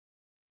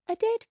A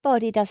dead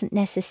body doesn't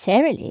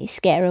necessarily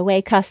scare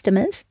away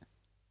customers,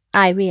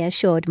 I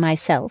reassured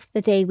myself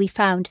the day we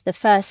found the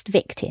first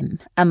victim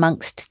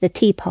amongst the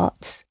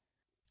teapots.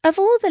 Of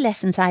all the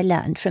lessons I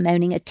learned from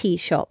owning a tea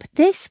shop,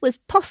 this was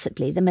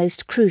possibly the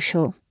most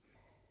crucial.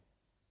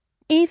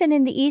 Even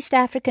in the East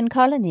African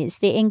colonies,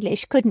 the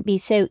English couldn't be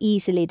so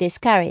easily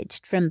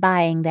discouraged from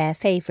buying their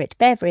favourite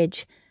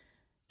beverage.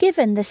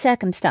 Given the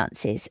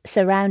circumstances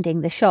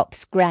surrounding the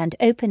shop's grand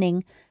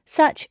opening,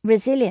 such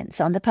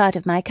resilience on the part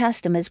of my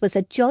customers was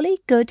a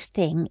jolly good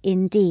thing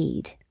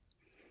indeed.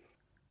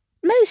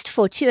 Most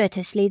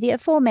fortuitously, the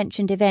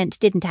aforementioned event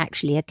didn't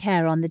actually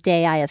occur on the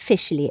day I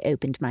officially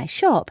opened my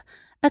shop.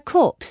 A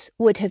corpse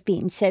would have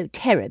been so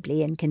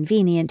terribly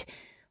inconvenient.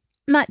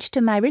 Much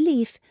to my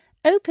relief,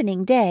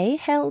 opening day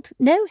held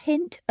no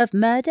hint of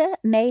murder,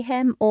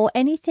 mayhem, or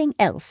anything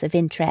else of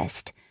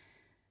interest.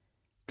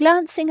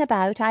 Glancing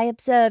about, I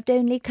observed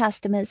only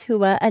customers who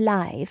were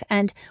alive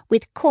and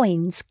with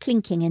coins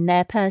clinking in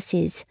their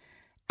purses.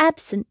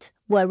 Absent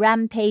were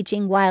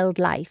rampaging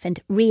wildlife and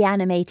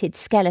reanimated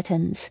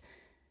skeletons.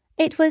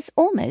 It was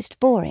almost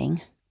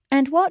boring,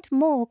 and what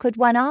more could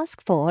one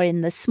ask for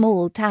in the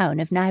small town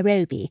of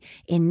Nairobi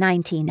in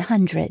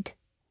 1900?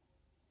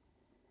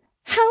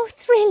 "How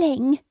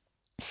thrilling!"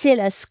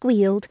 Scylla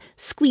squealed,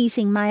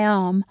 squeezing my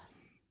arm.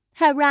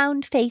 Her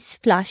round face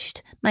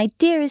flushed. My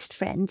dearest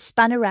friend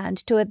spun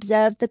around to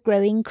observe the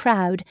growing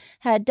crowd,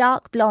 her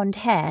dark blonde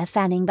hair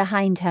fanning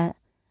behind her.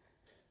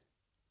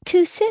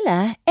 To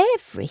Scylla,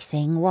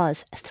 everything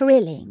was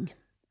thrilling.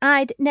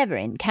 I'd never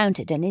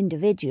encountered an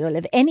individual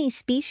of any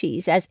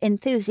species as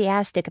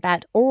enthusiastic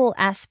about all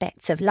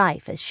aspects of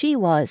life as she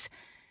was.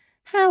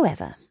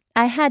 However,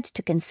 I had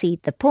to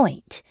concede the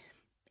point.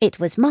 It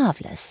was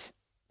marvellous.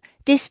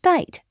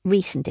 Despite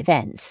recent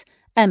events,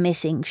 a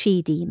missing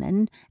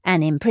she-demon,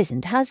 an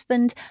imprisoned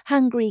husband,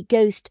 hungry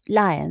ghost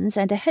lions,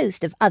 and a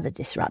host of other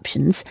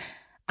disruptions,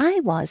 I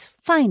was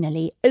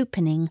finally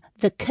opening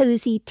the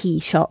cosy tea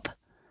shop.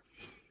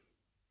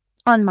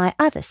 On my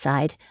other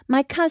side,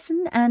 my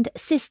cousin and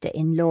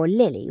sister-in-law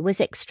Lily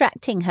was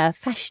extracting her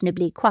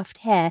fashionably coiffed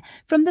hair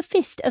from the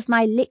fist of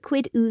my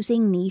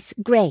liquid-oozing niece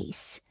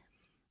Grace.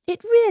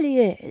 "It really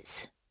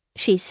is,"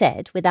 she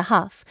said with a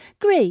huff.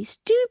 "Grace,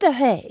 do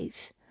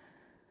behave."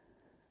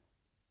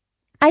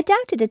 I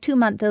doubted a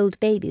 2-month-old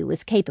baby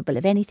was capable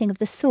of anything of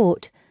the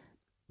sort.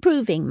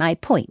 Proving my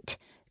point,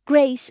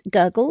 Grace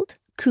gurgled,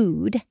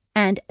 cooed,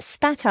 and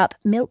spat up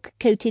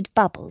milk-coated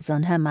bubbles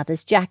on her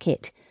mother's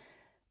jacket.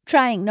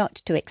 Trying not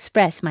to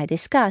express my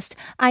disgust,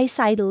 I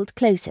sidled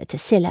closer to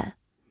Scylla.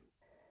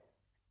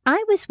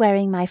 I was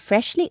wearing my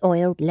freshly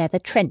oiled leather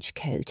trench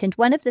coat and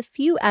one of the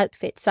few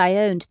outfits I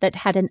owned that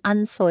had an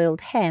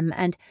unsoiled hem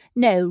and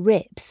no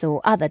rips or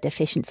other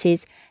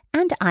deficiencies,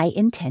 and I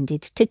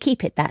intended to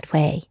keep it that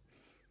way.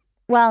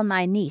 While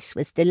my niece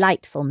was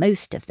delightful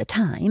most of the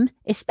time,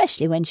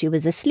 especially when she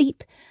was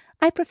asleep,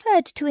 I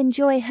preferred to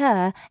enjoy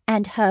her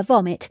and her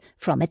vomit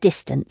from a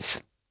distance.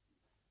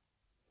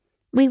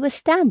 We were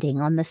standing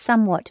on the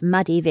somewhat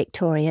muddy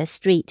Victoria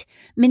Street,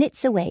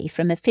 minutes away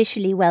from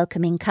officially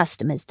welcoming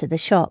customers to the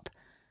shop.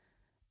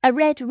 A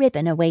red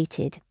ribbon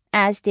awaited,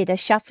 as did a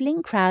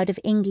shuffling crowd of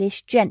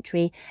English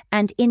gentry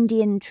and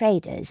Indian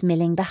traders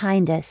milling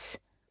behind us.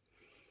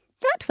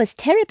 "That was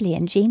terribly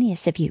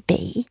ingenious of you,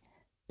 Bee,"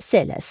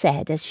 Scylla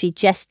said as she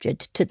gestured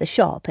to the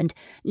shop and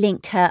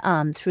linked her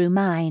arm through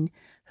mine.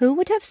 "Who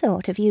would have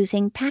thought of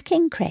using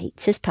packing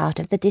crates as part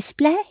of the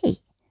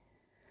display?"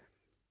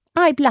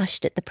 I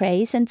blushed at the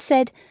praise and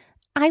said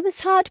I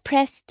was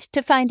hard-pressed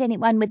to find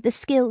anyone with the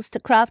skills to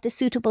craft a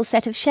suitable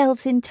set of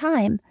shelves in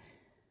time.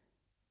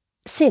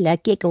 Scylla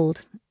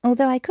giggled,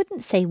 although I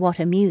couldn't say what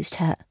amused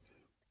her.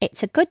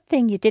 "It's a good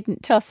thing you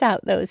didn't toss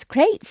out those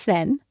crates,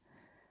 then."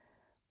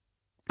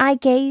 I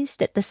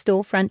gazed at the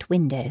storefront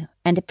window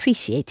and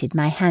appreciated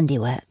my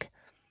handiwork.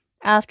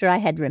 After I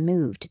had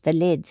removed the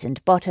lids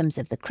and bottoms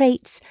of the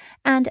crates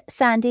and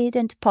sanded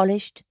and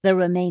polished the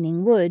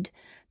remaining wood,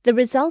 the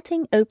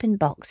resulting open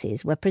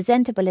boxes were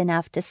presentable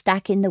enough to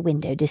stack in the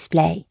window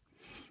display.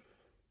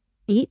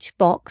 Each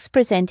box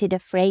presented a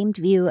framed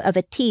view of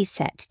a tea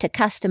set to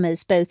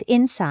customers both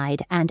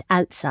inside and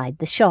outside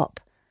the shop.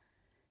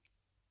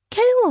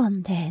 "Go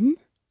on, then,"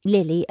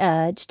 Lily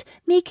urged.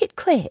 "Make it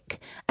quick.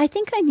 I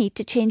think I need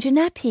to change a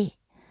nappy."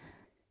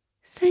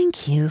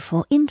 "Thank you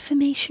for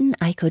information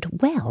I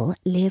could well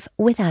live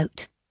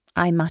without,"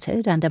 I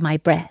muttered under my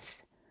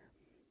breath.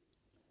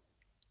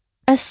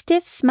 A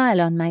stiff smile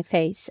on my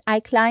face, I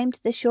climbed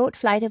the short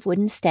flight of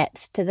wooden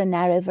steps to the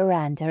narrow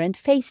veranda and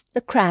faced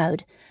the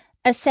crowd,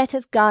 a set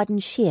of garden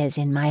shears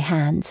in my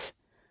hands.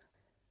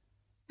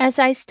 As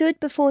I stood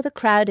before the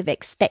crowd of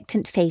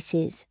expectant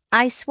faces,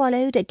 I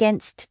swallowed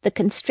against the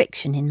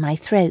constriction in my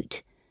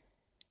throat.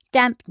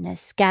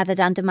 Dampness gathered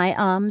under my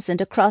arms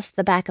and across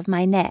the back of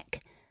my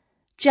neck.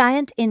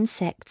 Giant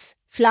insects,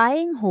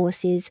 flying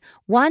horses,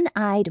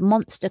 one-eyed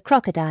monster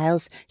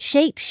crocodiles,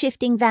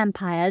 shape-shifting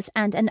vampires,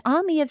 and an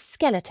army of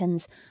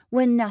skeletons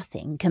were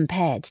nothing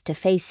compared to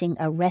facing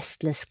a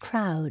restless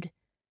crowd.